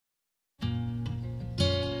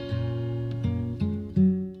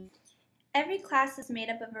Every class is made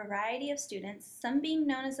up of a variety of students, some being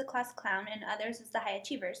known as the class clown and others as the high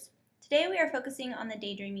achievers. Today we are focusing on the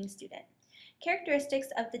daydreaming student. Characteristics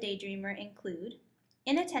of the daydreamer include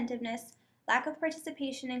inattentiveness, lack of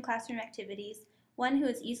participation in classroom activities, one who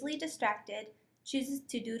is easily distracted, chooses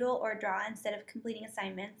to doodle or draw instead of completing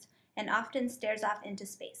assignments, and often stares off into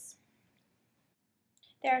space.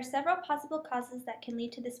 There are several possible causes that can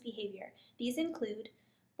lead to this behavior. These include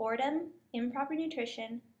boredom, improper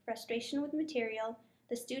nutrition, frustration with material,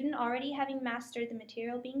 the student already having mastered the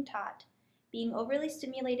material being taught, being overly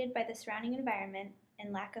stimulated by the surrounding environment,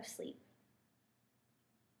 and lack of sleep.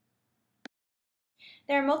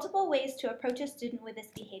 There are multiple ways to approach a student with this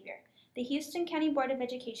behavior. The Houston County Board of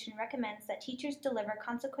Education recommends that teachers deliver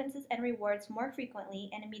consequences and rewards more frequently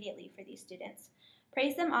and immediately for these students.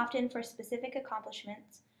 Praise them often for specific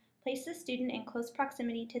accomplishments, place the student in close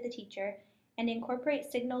proximity to the teacher, and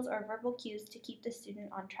incorporate signals or verbal cues to keep the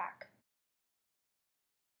student on track.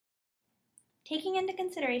 Taking into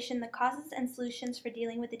consideration the causes and solutions for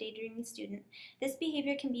dealing with the daydreaming student, this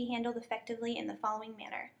behavior can be handled effectively in the following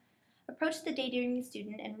manner. Approach the daydreaming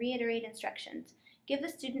student and reiterate instructions. Give the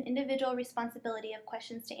student individual responsibility of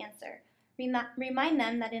questions to answer. Remind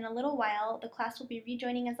them that in a little while the class will be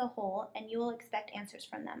rejoining as a whole and you will expect answers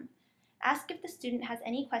from them. Ask if the student has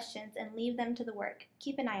any questions and leave them to the work.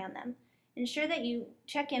 Keep an eye on them. Ensure that you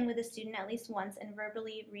check in with the student at least once and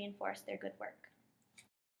verbally reinforce their good work.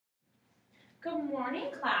 Good morning,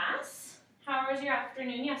 class. How was your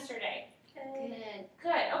afternoon yesterday? Good.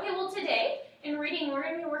 Good. Okay, well today in reading we're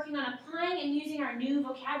going to be working on applying and using our new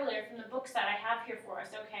vocabulary from the books that I have here for us,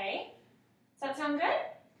 okay? Does that sound good?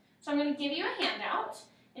 So I'm going to give you a handout,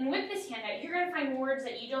 and with this handout you're going to find words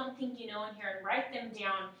that you don't think you know in here and write them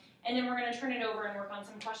down, and then we're going to turn it over and work on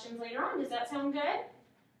some questions later on. Does that sound good?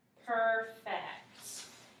 Perfect.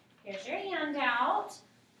 Here's your handout.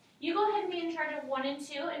 You go ahead and be in charge of 1 and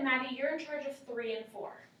 2, and Maddie, you're in charge of 3 and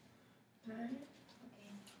 4. Okay.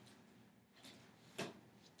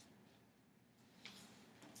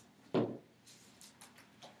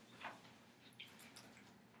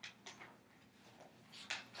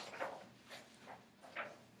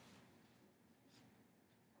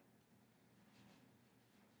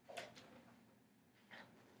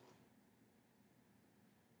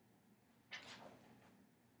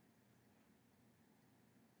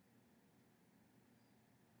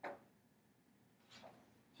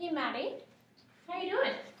 Hey Maddie, how you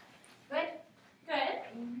doing? Good.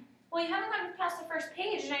 Good. Well, you haven't gotten past the first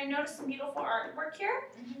page, and I've noticed some beautiful artwork here.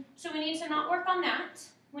 So we need to not work on that.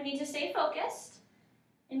 We need to stay focused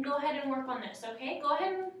and go ahead and work on this, okay? Go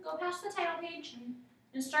ahead and go past the title page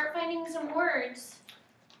and start finding some words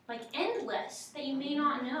like endless that you may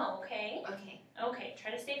not know, okay? Okay. Okay, try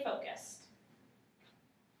to stay focused.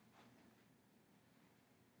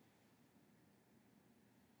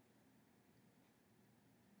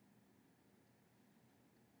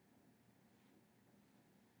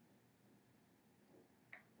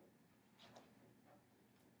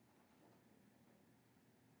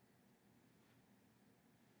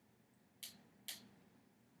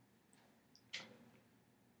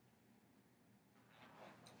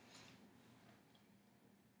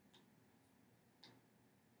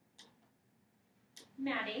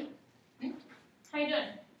 Maddie, how you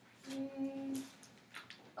doing?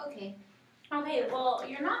 Okay. Okay, well,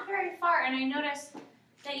 you're not very far, and I noticed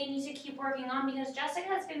that you need to keep working on because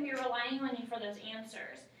Jessica's going to be relying on you for those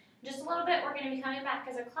answers. Just a little bit, we're going to be coming back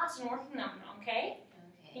as a class and working on them, okay?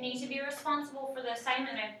 Okay. You need to be responsible for the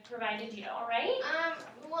assignment I provided you, all right?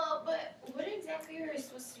 Well, but what exactly are we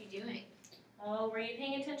supposed to be doing? Oh, were you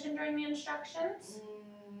paying attention during the instructions?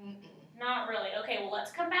 Not really. Okay, well,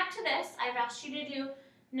 let's come back to this. I've asked you to do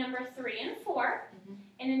number 3 and 4,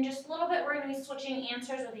 and in just a little bit, we're going to be switching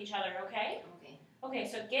answers with each other, okay? Okay. Okay,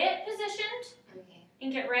 so get positioned Okay.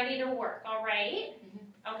 and get ready to work, all right?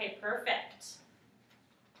 Okay, perfect.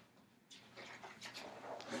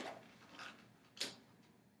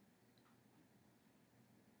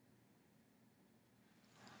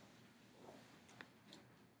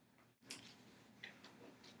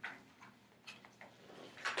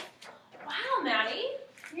 Wow, Maddie,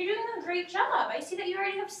 you're doing a great job. I see that you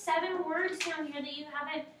already have 7 words down here that you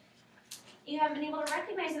haven't been able to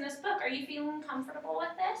recognize in this book. Are you feeling comfortable with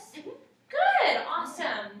this? Good,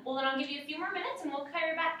 awesome. Well, then I'll give you a few more minutes and we'll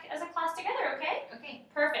carry back as a class together, okay? Okay.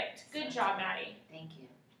 Perfect. Good job, Maddie. Thank you.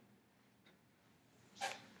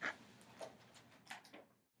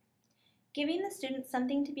 Giving the student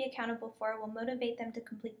something to be accountable for will motivate them to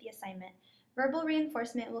complete the assignment. Verbal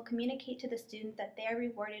reinforcement will communicate to the student that they are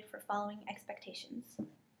rewarded for following expectations.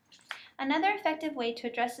 Another effective way to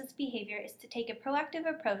address this behavior is to take a proactive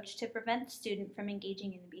approach to prevent the student from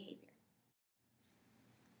engaging in the behavior.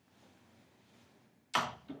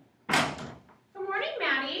 Good morning,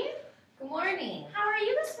 Maddie. Good morning. How are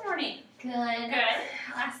you this morning? Good. Good.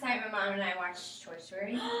 Last night my mom and I watched Toy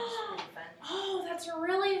Story. It was pretty fun. Oh, that's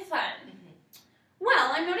really fun.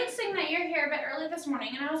 Well, I'm noticing that you're here a bit early this morning,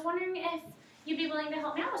 and I was wondering if you'd be willing to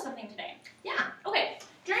help me out with something today. Yeah. Okay,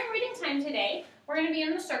 during reading time today, we're going to be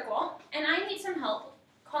in the circle, and I need some help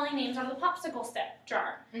calling names out of the popsicle stick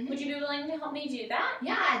jar. Would you be willing to help me do that?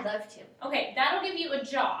 Yeah, I'd love to. Okay, that'll give you a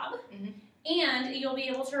job, and you'll be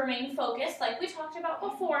able to remain focused, like we talked about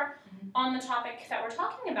before, on the topic that we're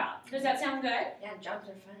talking about. Does that sound good? Yeah, jobs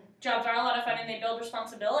are fun. Jobs are a lot of fun, and they build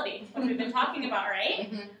responsibility, which we've been talking about,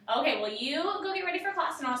 right? Okay, well, you go get ready for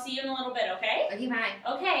class, and I'll see you in a little bit, okay? Okay, bye.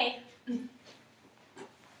 Okay.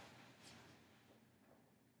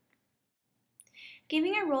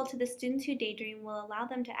 Giving a role to the students who daydream will allow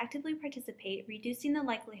them to actively participate, reducing the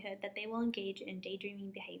likelihood that they will engage in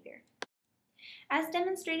daydreaming behavior. As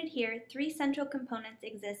demonstrated here, 3 central components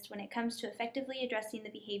exist when it comes to effectively addressing the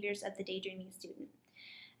behaviors of the daydreaming student: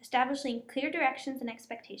 establishing clear directions and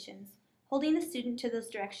expectations, holding the student to those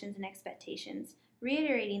directions and expectations,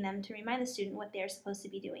 reiterating them to remind the student what they are supposed to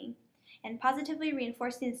be doing, and positively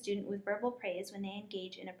reinforcing the student with verbal praise when they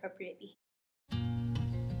engage in appropriate behavior.